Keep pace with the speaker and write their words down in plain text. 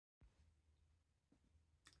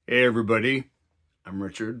Hey everybody, I'm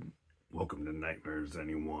Richard. Welcome to Nightmares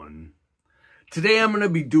Anyone. Today I'm going to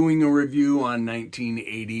be doing a review on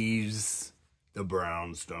 1980s The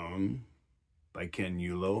Brownstone by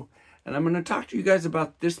Eulo. And I'm going to talk to you guys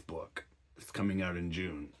about this book that's coming out in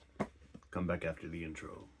June. Come back after the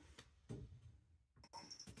intro.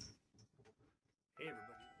 Hey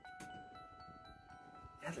everybody.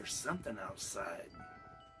 Yeah, there's something outside.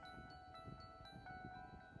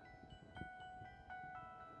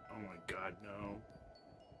 Oh my God, no.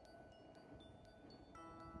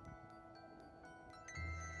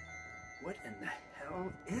 What in the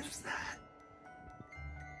hell is that?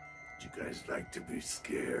 Would you guys like to be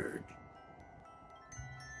scared?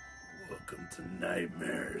 Welcome to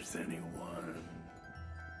Nightmares, anyone?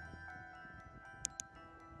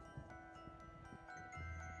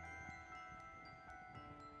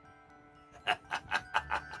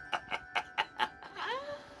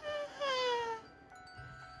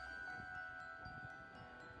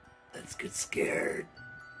 Let's get scared.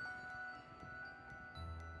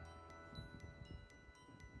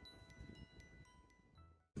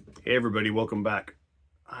 Hey everybody, welcome back.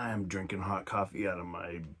 I'm drinking hot coffee out of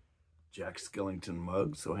my Jack Skellington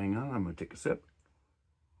mug, so hang on, I'm gonna take a sip.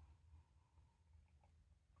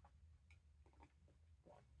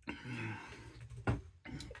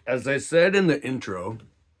 As I said in the intro,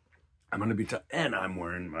 I'm gonna be and I'm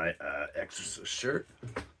wearing my Exorcist shirt.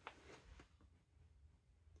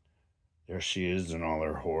 There she is in all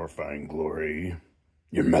her horrifying glory.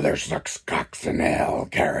 Your mother sucks cocks in hell,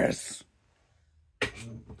 Karis.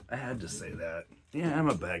 I had to say that. Yeah,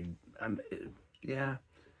 yeah,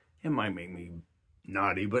 it might make me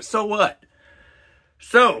naughty, but so what?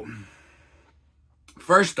 So,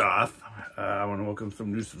 first off, I want to welcome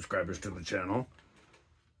some new subscribers to the channel.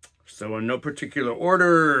 So in no particular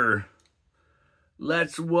order,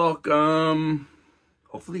 let's welcome,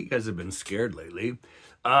 hopefully you guys have been scared lately.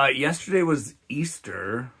 Yesterday was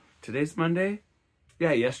Easter. Today's Monday?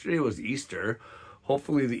 Yeah, yesterday was Easter.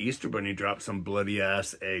 Hopefully the Easter Bunny dropped some bloody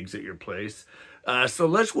ass eggs at your place. So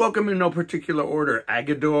let's welcome in no particular order.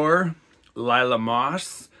 Agador, Lila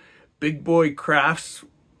Moss, Big Boy Crafts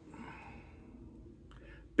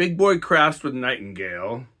with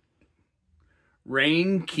Nightingale,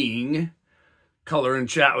 Rain King, Color and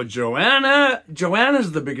Chat with Joanna.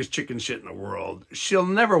 Joanna's the biggest chicken shit in the world. She'll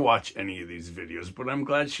never watch any of these videos, but I'm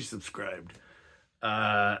glad she subscribed.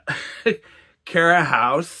 Kara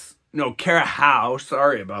House,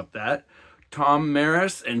 sorry about that. Tom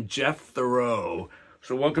Maris and Jeff Thoreau.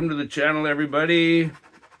 So welcome to the channel, everybody.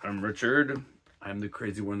 I'm Richard. I'm the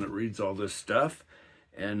crazy one that reads all this stuff.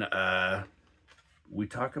 And we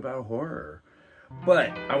talk about horror. But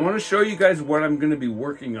I want to show you guys what I'm going to be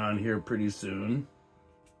working on here pretty soon.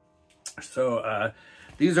 So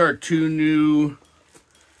these are two new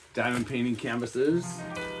diamond painting canvases.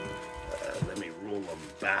 Let me roll them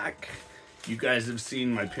back. You guys have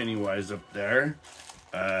seen my Pennywise up there.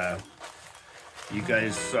 You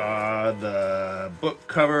guys saw the book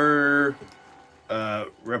cover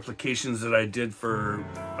replications that I did for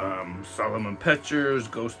Solomon Petcher's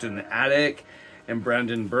Ghost in the Attic and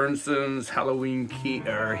Brandon Bernson's Halloween King,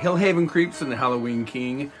 or Hillhaven Creeps and the Halloween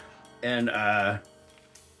King, and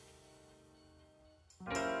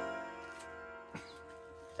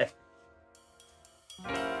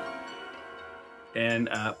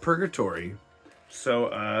Purgatory.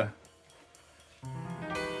 So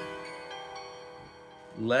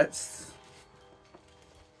let's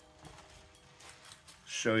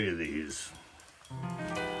show you these.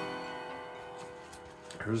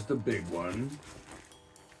 Here's the big one.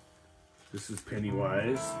 This is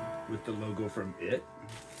Pennywise with the logo from It.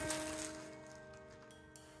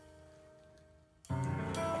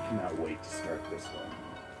 I cannot wait to start this one.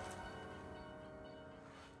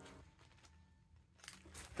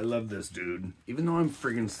 I love this dude, even though I'm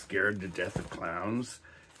friggin' scared to death of clowns.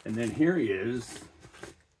 And then here he is,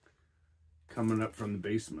 coming up from the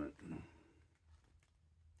basement.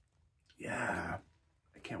 Yeah,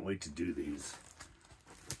 I can't wait to do these.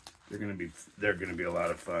 They're gonna be a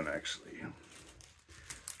lot of fun, actually.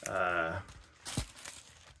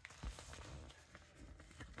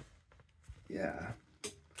 Yeah.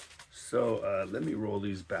 So let me roll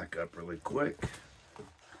these back up really quick.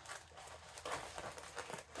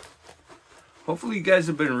 Hopefully you guys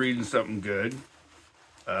have been reading something good.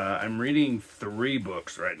 I'm reading 3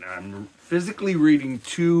 books right now. I'm physically reading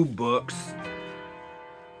 2 books,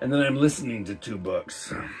 and then I'm listening to 2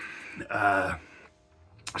 books.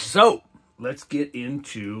 So let's get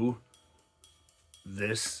into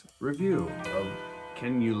this review of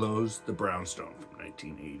Eulo's The Brownstone from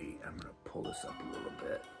 1980. I'm going to pull this up a little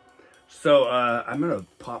bit. So I'm going to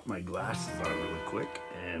pop my glasses on really quick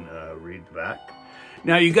and read the back.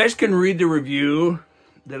 Now, you guys can read the review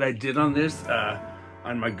that I did on this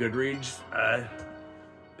on my Goodreads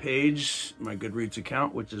page, my Goodreads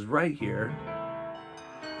account, which is right here.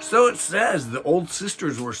 So it says, the old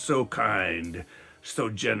sisters were so kind, so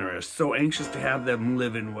generous, so anxious to have them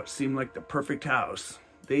live in what seemed like the perfect house.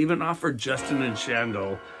 They even offered Justin and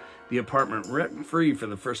Shandell the apartment rent-free for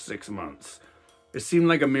the first 6 months. It seemed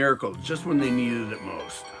like a miracle just when they needed it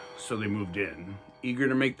most. So they moved in, eager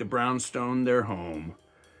to make the Brownstone their home.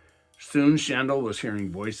 Soon Shandell was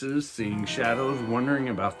hearing voices, seeing shadows, wondering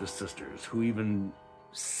about the sisters, who even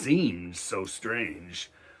seemed so strange.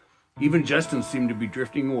 Even Justin seemed to be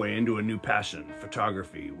drifting away into a new passion,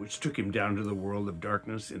 photography, which took him down to the world of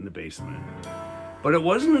darkness in the basement. But it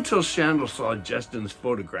wasn't until Shandell saw Justin's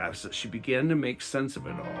photographs that she began to make sense of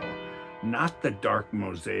it all. Not the dark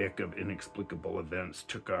mosaic of inexplicable events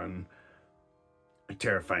took on a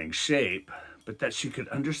terrifying shape, but that she could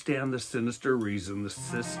understand the sinister reason the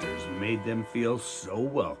sisters made them feel so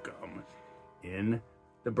welcome in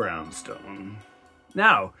the Brownstone.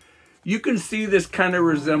 Now, you can see this kind of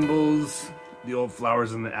resembles the old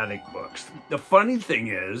Flowers in the Attic books. The funny thing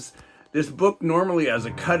is, this book normally has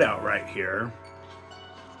a cutout right here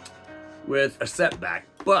with a setback,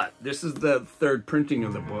 but this is the third printing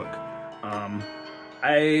of the book.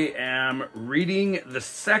 I am reading the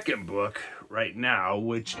second book right now,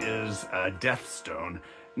 which is Deathstone.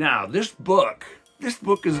 Now, this book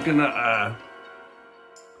is gonna,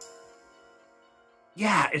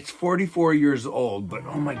 yeah, it's 44 years old, but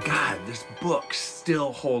oh my God, this book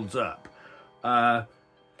still holds up. I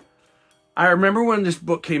remember when this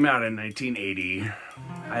book came out in 1980.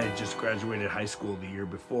 I had just graduated high school the year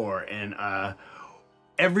before, and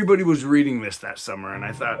everybody was reading this that summer, and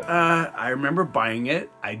I thought, I remember buying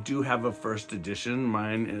it. I do have a first edition.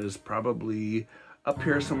 Mine is probably up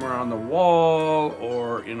here somewhere on the wall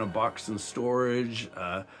or in a box in storage.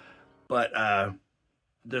 But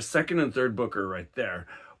the second and third book are right there.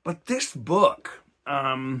 But this book,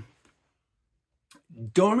 don't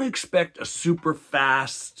expect a super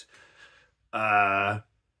fast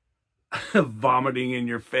vomiting in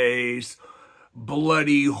your face,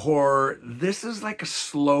 bloody horror. This is like a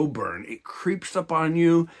slow burn. It creeps up on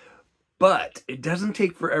you, but it doesn't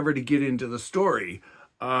take forever to get into the story.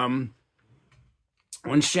 When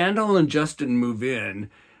Shandell and Justin move in,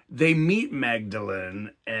 they meet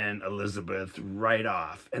Magdalene and Elizabeth right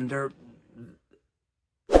off, and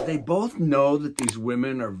they both know that these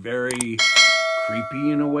women are very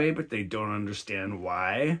creepy in a way, but they don't understand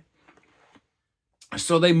why.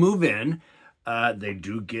 So they move in. They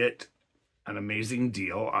do get an amazing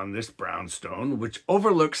deal on this Brownstone, which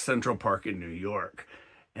overlooks Central Park in New York.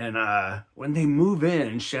 And when they move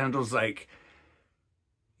in, Shandell's like,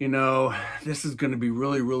 you know, this is going to be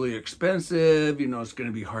really, really expensive. You know, it's going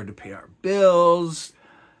to be hard to pay our bills.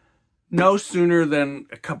 No sooner than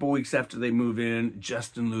a couple weeks after they move in,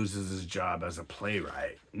 Justin loses his job as a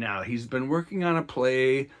playwright. Now, he's been working on a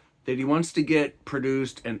play that he wants to get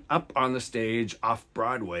produced and up on the stage off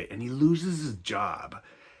Broadway, and he loses his job.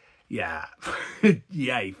 Yeah,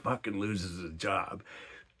 yeah, he fucking loses his job.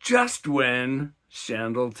 Just when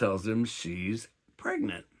Shandell tells him she's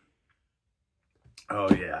pregnant.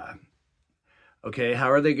 Oh, yeah. Okay, how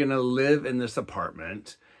are they going to live in this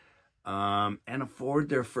apartment and afford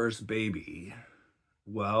their first baby?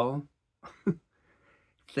 Well,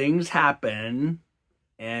 things happen,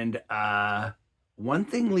 and one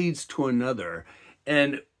thing leads to another.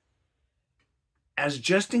 And as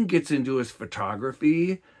Justin gets into his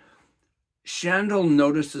photography, Shandell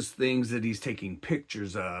notices things that he's taking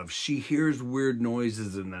pictures of. She hears weird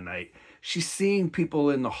noises in the night. She's seeing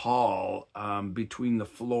people in the hall between the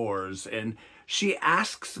floors, and she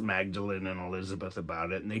asks Magdalene and Elizabeth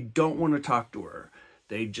about it, and they don't want to talk to her.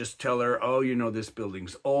 They just tell her, oh, you know, this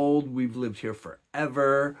building's old. We've lived here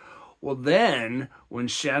forever. Well, then when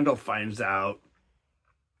Shandell finds out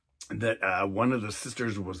that one of the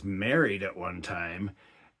sisters was married at one time,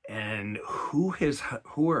 and who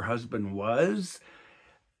her husband was,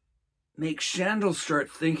 makes Shandell start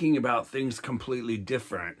thinking about things completely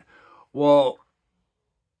different. Well,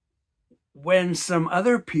 when some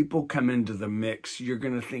other people come into the mix, you're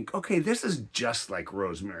going to think, okay, this is just like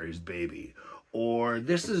Rosemary's Baby, or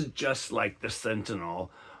this is just like The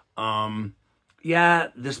Sentinel. Yeah,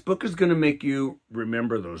 this book is going to make you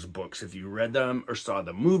remember those books. If you read them or saw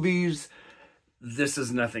the movies, this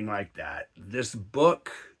is nothing like that. This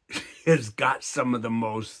book has got some of the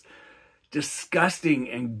most disgusting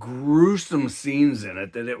and gruesome scenes in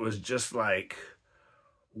it that it was just like,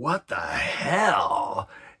 what the hell?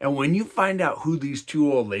 And when you find out who these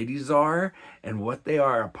two old ladies are and what they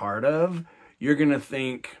are a part of, you're going to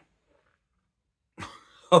think,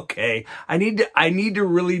 okay, I need to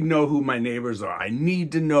really know who my neighbors are. I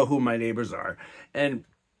need to know who my neighbors are. And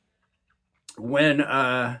when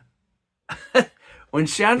when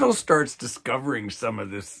Chandel starts discovering some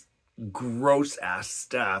of this gross ass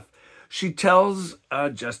stuff, she tells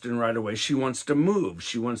Justin right away she wants to move.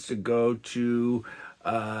 She wants to go to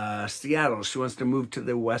Seattle. She wants to move to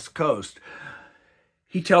the West Coast.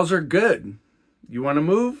 He tells her, good. You want to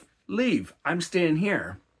move? Leave. I'm staying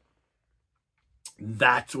here.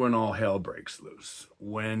 That's when all hell breaks loose.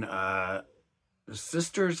 When the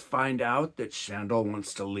sisters find out that Chandel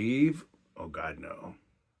wants to leave, oh God, no.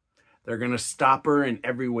 They're going to stop her in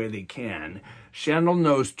every way they can. Chandel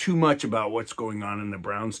knows too much about what's going on in the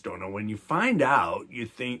Brownstone. And when you find out, you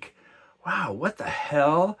think, wow, what the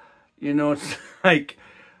hell? You know, it's like,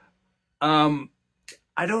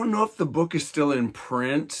 I don't know if the book is still in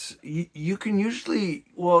print. You can usually,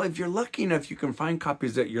 well, if you're lucky enough, you can find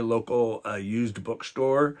copies at your local used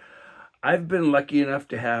bookstore. I've been lucky enough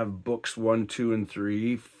to have books 1, 2, and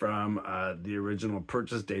 3 from the original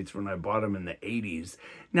purchase dates when I bought them in the 80s.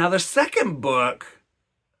 Now, the second book,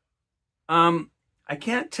 I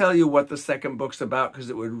can't tell you what the second book's about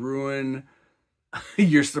because it would ruin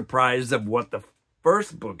your surprise of what the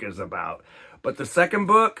first book is about. But the second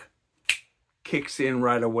book kicks in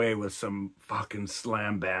right away with some fucking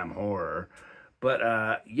slam bam horror.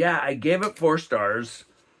 But yeah, I gave it 4 stars.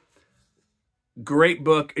 Great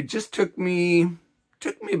book. It just took me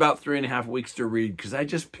about 3.5 weeks to read because I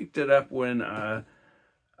just picked it up when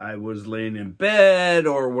I was laying in bed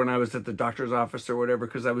or when I was at the doctor's office or whatever,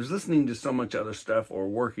 because I was listening to so much other stuff or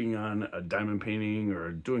working on a diamond painting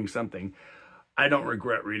or doing something. I don't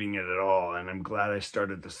regret reading it at all, and I'm glad I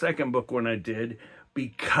started the second book when I did,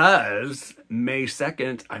 because May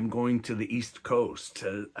 2nd, I'm going to the East Coast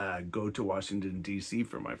to go to Washington, D.C.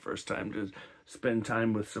 for my first time to spend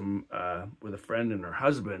time with with a friend and her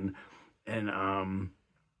husband. And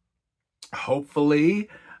hopefully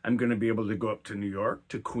I'm going to be able to go up to New York,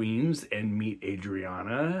 to Queens, and meet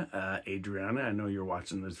Adriana. Adriana, I know you're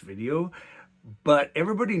watching this video, but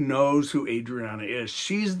everybody knows who Adriana is.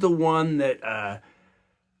 She's the one that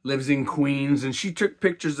lives in Queens, and she took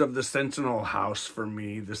pictures of the Sentinel house for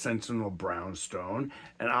me, the Sentinel Brownstone,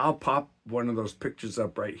 and I'll pop one of those pictures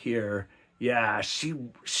up right here. Yeah, she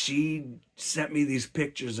sent me these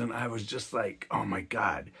pictures, and I was just like, oh my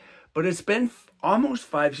God. But it's been almost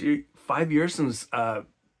 5 years since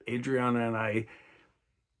Adriana and I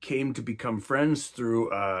came to become friends through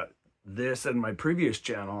this and my previous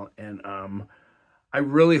channel, and I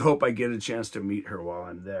really hope I get a chance to meet her while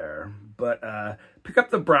I'm there. But pick up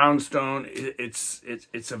the Brownstone.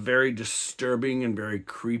 It's a very disturbing and very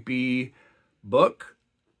creepy book,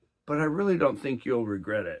 but I really don't think you'll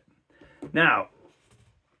regret it. Now,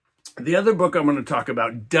 the other book I'm going to talk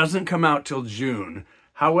about doesn't come out till June.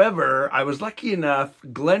 However, I was lucky enough,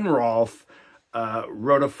 Glenn Rolfe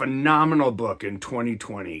wrote a phenomenal book in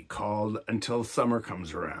 2020 called Until Summer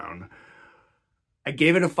Comes Around. I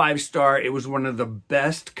gave it a 5-star. It was one of the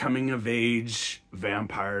best coming-of-age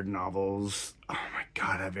vampire novels, oh my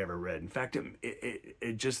God, I've ever read. In fact,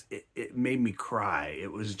 it made me cry.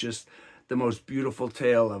 It was just the most beautiful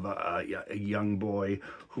tale of a young boy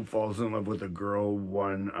who falls in love with a girl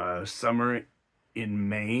one summer in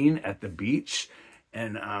Maine at the beach.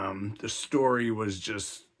 And the story was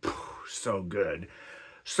just so good.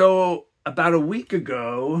 So about a week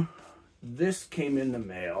ago, this came in the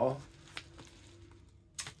mail.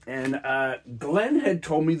 And Glenn had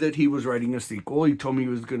told me that he was writing a sequel. He told me he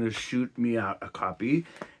was going to shoot me out a copy.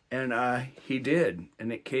 And he did.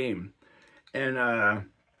 And it came. And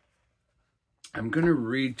I'm going to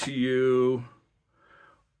read to you.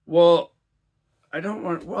 Well, I don't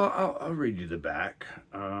want... Well, I'll read you the back.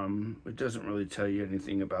 It doesn't really tell you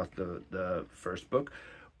anything about the first book.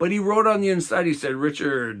 But he wrote on the inside, he said,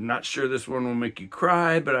 Richard, not sure this one will make you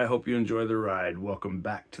cry, but I hope you enjoy the ride. Welcome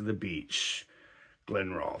back to the beach.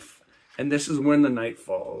 Glenn Rolfe. And this is When the Night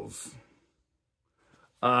Falls.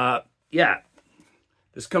 Yeah.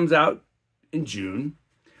 This comes out in June.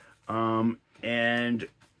 And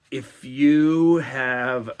if you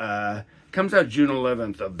have... comes out June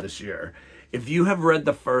 11th of this year. If you have read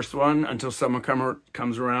the first one, Until Summer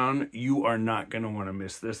Comes Around, you are not going to want to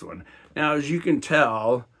miss this one. Now, as you can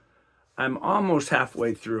tell, I'm almost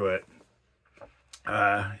halfway through it.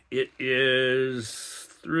 It is...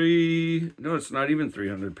 no, it's not even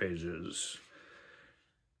 300 pages.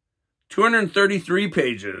 233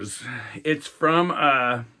 pages. It's from,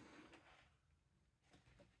 God,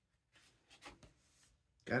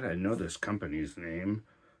 I know this company's name.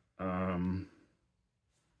 Oh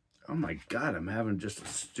my God, I'm having just a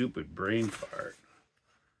stupid brain fart.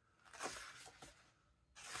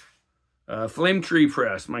 Flame Tree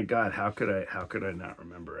Press. My God, how could I not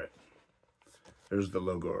remember it? There's the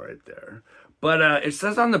logo right there. But it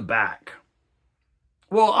says on the back.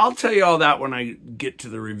 Well, I'll tell you all that when I get to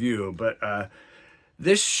the review. But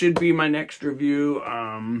this should be my next review.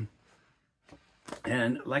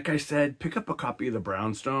 And like I said, pick up a copy of the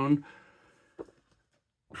Brownstone.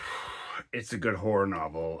 It's a good horror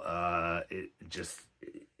novel.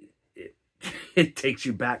 It takes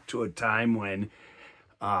you back to a time when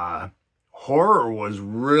horror was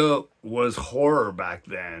horror back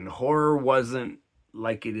then. Horror wasn't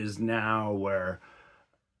like it is now, where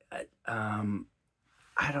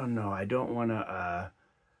I don't know. I don't want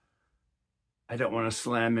to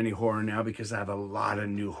slam any horror now, because I have a lot of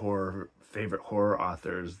new favorite horror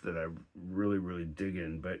authors that I really dig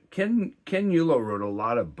in. But Ken Eulo wrote a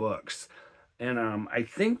lot of books, and I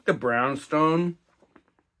think the Brownstone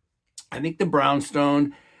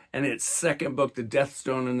and its second book, The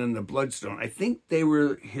Deathstone, and then The Bloodstone, I think they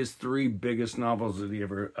were his 3 biggest novels that he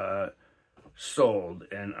ever sold.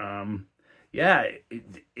 And yeah,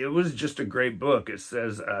 it was just a great book. It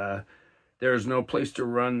says, there is no place to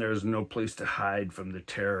run, there is no place to hide from the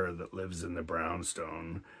terror that lives in the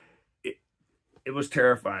Brownstone. It was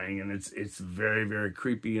terrifying, and it's very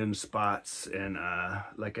creepy in spots. And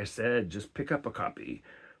like I said, just pick up a copy.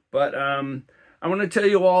 But I want to tell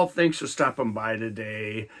you all, thanks for stopping by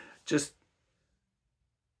today.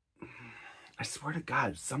 I swear to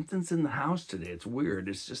God, something's in the house today. It's weird.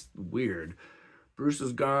 It's just weird. Bruce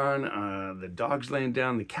is gone. The dog's laying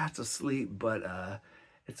down. The cat's asleep. But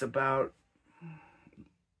it's about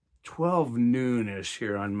 12 noon-ish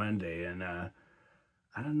here on Monday. And I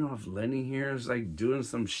don't know if Lenny here is like doing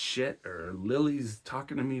some shit, or Lily's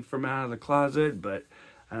talking to me from out of the closet. But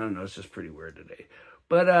I don't know. It's just pretty weird today.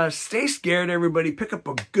 But stay scared, everybody. Pick up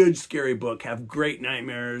a good scary book. Have great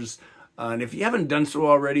nightmares. And if you haven't done so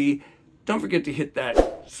already, don't forget to hit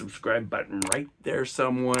that subscribe button right there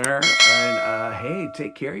somewhere. And hey,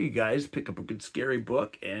 take care, you guys. Pick up a good scary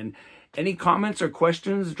book. And any comments or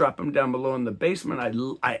questions, drop them down below in the basement.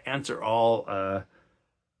 I answer all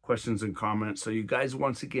questions and comments. So you guys,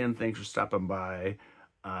 once again, thanks for stopping by.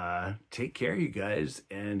 Take care, you guys.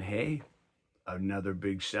 And hey, another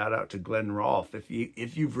big shout out to Glenn Rolfe.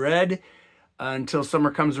 If you've read Until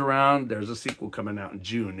Summer Comes Around, there's a sequel coming out in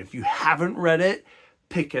June. If you haven't read it,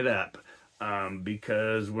 pick it up.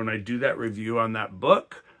 Because when I do that review on that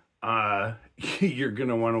book, you're going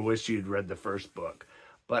to want to wish you'd read the first book.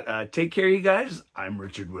 But take care, you guys. I'm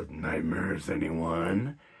Richard with Nightmares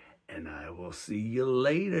Anyone. And I will see you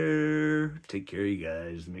later. Take care, you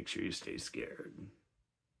guys. Make sure you stay scared.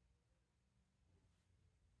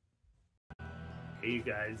 Hey, you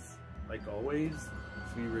guys. Like always,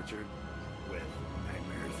 it's me, Richard, with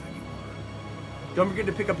Nightmares Anyone. Don't forget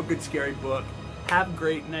to pick up a good scary book. Have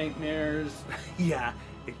great nightmares. Yeah,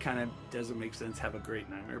 it kind of doesn't make sense, have a great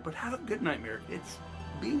nightmare, but have a good nightmare.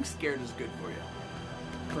 Being scared is good for you.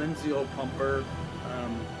 Cleanse the old pumper.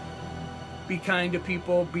 Be kind to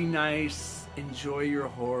people. Be nice. Enjoy your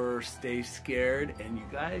horror. Stay scared. And you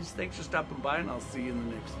guys, thanks for stopping by, and I'll see you in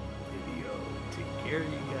the next video. Take care,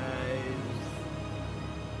 you guys.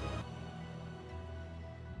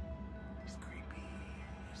 He's creepy.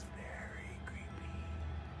 He's very creepy.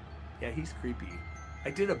 Yeah, he's creepy. I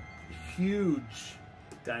did a huge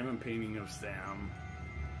diamond painting of Sam.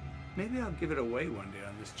 Maybe I'll give it away one day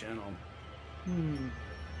on this channel.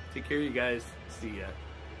 Take care, you guys. See ya.